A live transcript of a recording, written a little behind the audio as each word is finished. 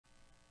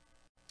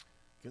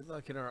Good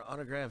luck in our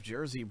autographed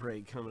jersey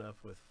break coming up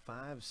with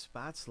 5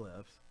 spots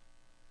left.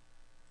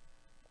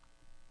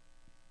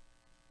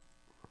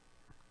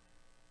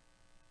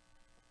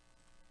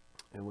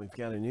 And we've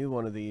got a new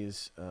one of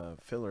these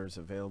fillers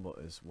available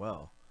as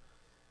well,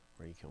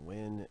 where you can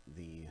win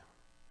the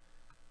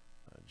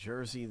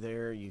jersey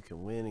there. You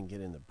can win and get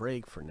in the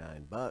break for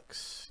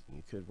 $9.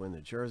 You could win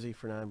the jersey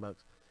for $9.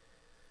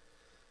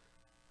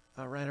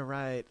 All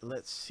right.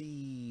 Let's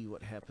see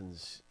what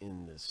happens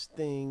in this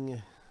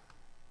thing.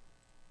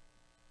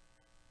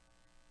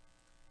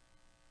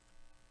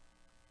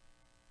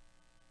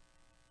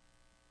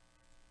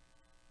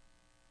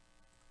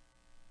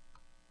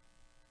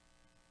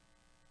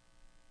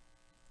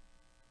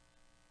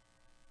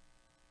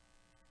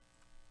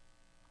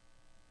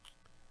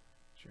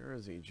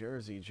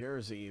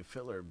 Jersey,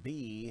 filler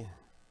B.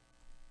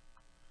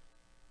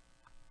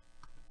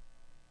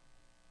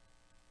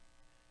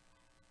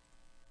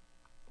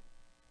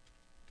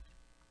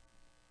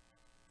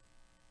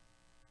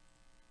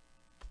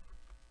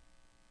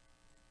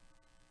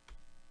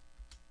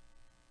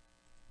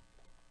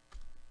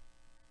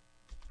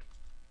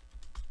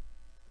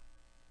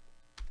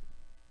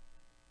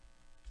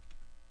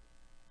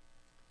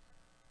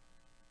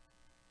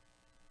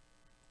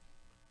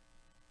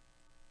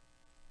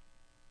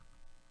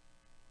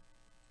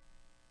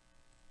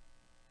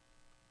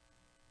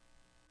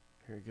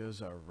 Here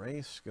goes our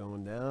race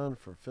going down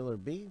for filler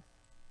B.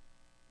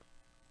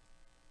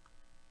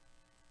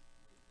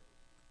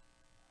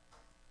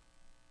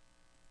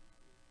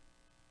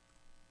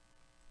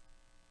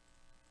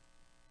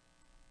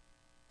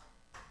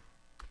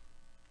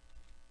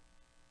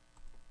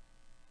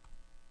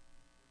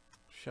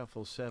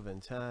 Shuffle 7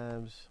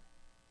 times.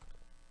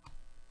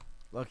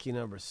 Lucky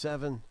number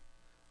 7.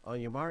 On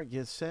your mark,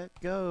 get set,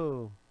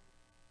 go.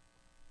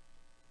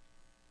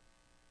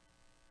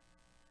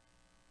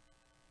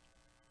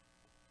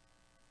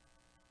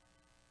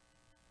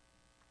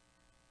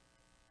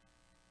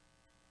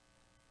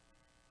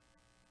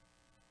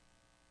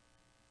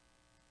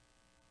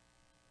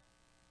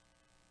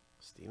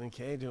 Stephen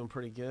K doing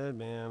pretty good,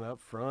 man, up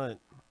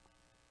front.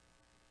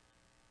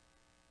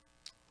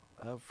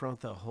 Up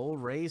front the whole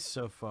race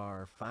so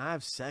far.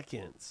 5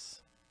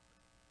 seconds.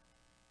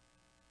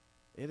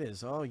 It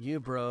is all you,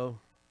 bro.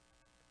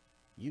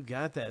 You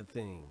got that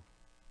thing.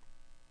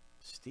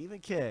 Stephen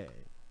K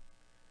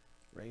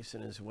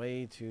racing his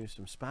way to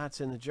some spots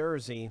in the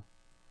jersey.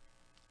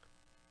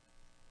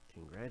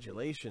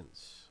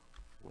 Congratulations.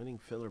 Winning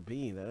filler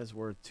B. That is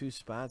worth 2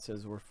 spots,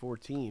 as worth 4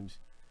 teams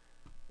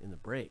in the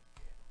break.